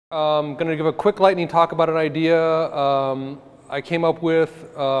I'm going to give a quick lightning talk about an idea I came up with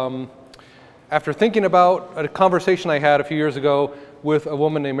after thinking about a conversation I had a few years ago with a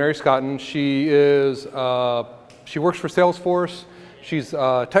woman named Mary Scotton. She works for Salesforce. She's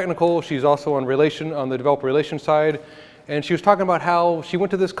technical. She's also on the developer relations side. And she was talking about how she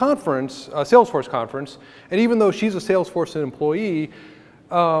went to this conference, a Salesforce conference, and even though she's a Salesforce employee,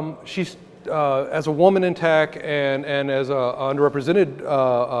 she's as a woman in tech and as an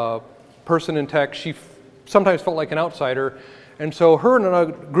underrepresented person in tech, she sometimes felt like an outsider. And so her and a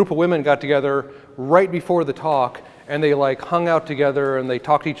group of women got together right before the talk, and they like hung out together and they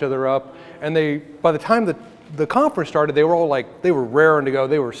talked each other up. And by the time the conference started, they were all like, they were raring to go.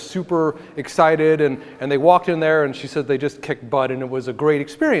 They were super excited, and they walked in there, and she said they just kicked butt, and it was a great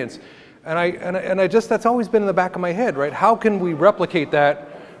experience. And I just, that's always been in the back of my head, right? How can we replicate that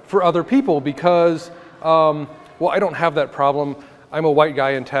for other people? Because, well, I don't have that problem. I'm a white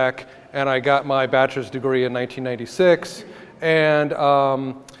guy in tech, and I got my bachelor's degree in 1996, and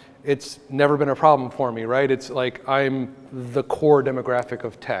it's never been a problem for me, right? It's like I'm the core demographic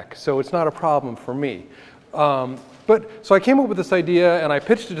of tech, so it's not a problem for me. So I came up with this idea, and I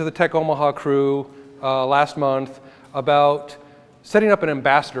pitched it to the Tech Omaha crew last month about setting up an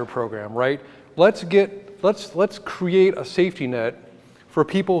ambassador program, right? Let's create a safety net for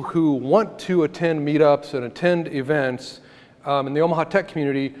people who want to attend meetups and attend events in the Omaha tech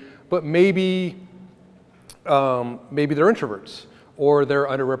community, but maybe they're introverts, or they're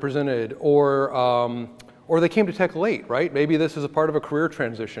underrepresented, or they came to tech late, right? Maybe this is a part of a career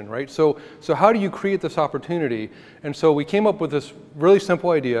transition, right? So how do you create this opportunity? And so we came up with this really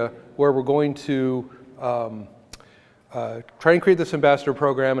simple idea where we're going to try and create this ambassador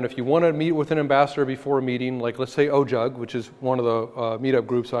program. And if you want to meet with an ambassador before a meeting, like let's say OJUG, which is one of the meetup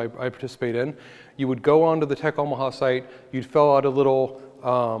groups I participate in, you would go onto the Tech Omaha site, you'd fill out a little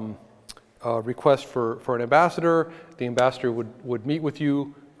request for an ambassador. The ambassador would meet with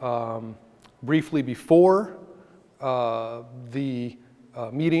you briefly before the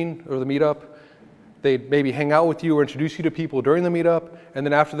meeting or the meetup. They'd maybe hang out with you or introduce you to people during the meetup, and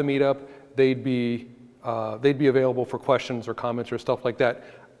then after the meetup, they'd be available for questions or comments or stuff like that.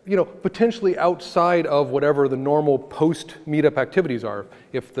 You know, potentially outside of whatever the normal post-meetup activities are.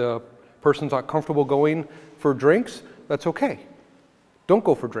 If the person's not comfortable going for drinks, that's okay. Don't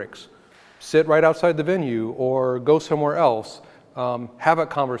go for drinks. Sit right outside the venue or go somewhere else. Have a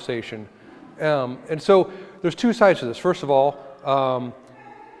conversation. And so there's two sides to this. First of all,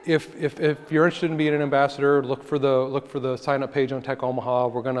 if you're interested in being an ambassador, look for the sign-up page on Tech Omaha.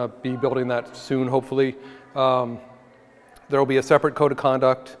 We're going to be building that soon, hopefully. There will be a separate code of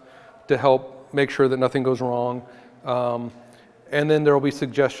conduct to help make sure that nothing goes wrong. And then there will be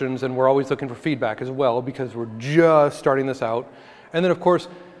suggestions, and we're always looking for feedback as well because we're just starting this out. And then, of course,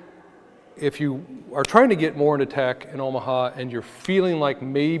 if you are trying to get more into tech in Omaha and you're feeling like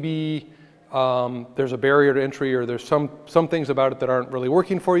maybe there's a barrier to entry or there's some things about it that aren't really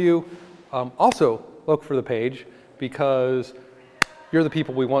working for you, also look for the page, because you're the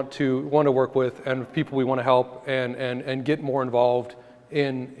people we want to work with and people we want to help and get more involved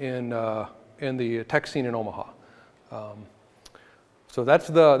in the tech scene in Omaha. So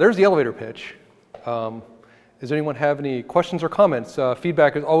there's the elevator pitch. Does anyone have any questions or comments?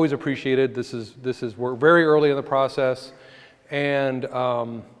 Feedback is always appreciated. We're very early in the process, and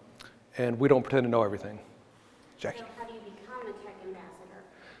we don't pretend to know everything. Jackie. So how do you become a tech ambassador?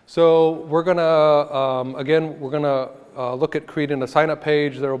 So we're gonna look at creating a sign-up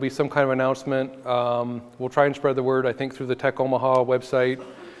page. There will be some kind of announcement. We'll try and spread the word, I think, through the Tech Omaha website.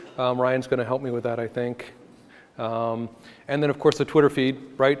 Ryan's gonna help me with that, I think. And then, of course, the Twitter feed,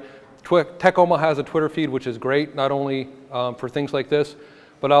 right? Tech Omaha has a Twitter feed, which is great, not only for things like this,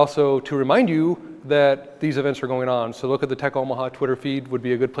 but also to remind you that these events are going on. So look at the Tech Omaha Twitter feed would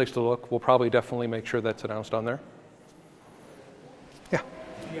be a good place to look. We'll probably definitely make sure that's announced on there. Yeah?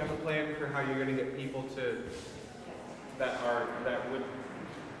 Do you have a plan for how you're going to get people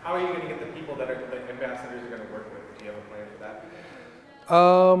how are you going to get the people that ambassadors are going to work with? Do you have a plan for that?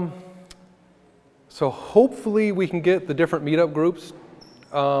 So hopefully we can get the different meetup groups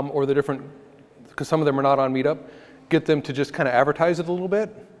or the different, because some of them are not on meetup, get them to just kind of advertise it a little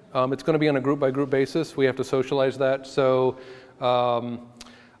bit. It's going to be on a group-by-group basis. We have to socialize that. So I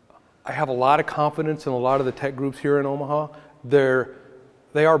have a lot of confidence in a lot of the tech groups here in Omaha.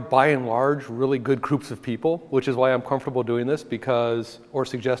 They are, by and large, really good groups of people, which is why I'm comfortable doing this or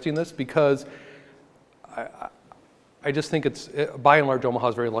suggesting this, because I just think by and large, Omaha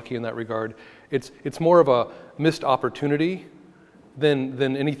is very lucky in that regard. It's more of a missed opportunity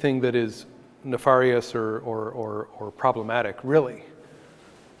than anything that is nefarious or problematic, really.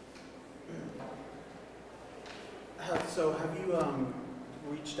 So have you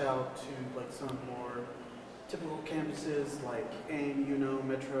reached out to like some more typical campuses like AIM,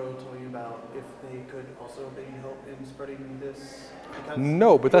 Metro, telling you about if they could also maybe help in spreading this? Because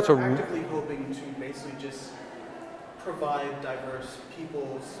No, but that's we're actively hoping to basically just provide diverse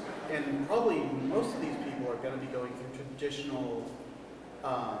peoples, and probably most of these people are going to be going through traditional,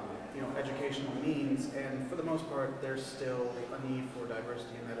 educational means, and for the most part, there's still a need for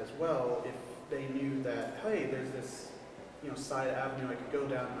diversity in that as well. If they knew that, hey, there's this, side avenue I could go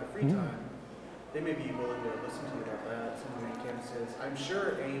down in my free time, they may be willing to listen to you about that. Some of the main campuses, I'm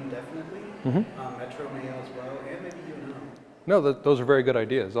sure AIM definitely, Metro may as well, and maybe No, those are very good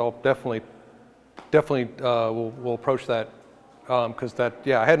ideas. I'll definitely we'll approach that because I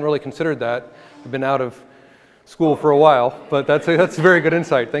hadn't really considered that. I've been out of school for a while, but that's a very good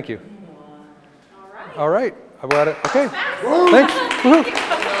insight. Thank you. All right. I've got it. Okay. Thanks.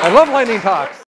 I love lightning talks.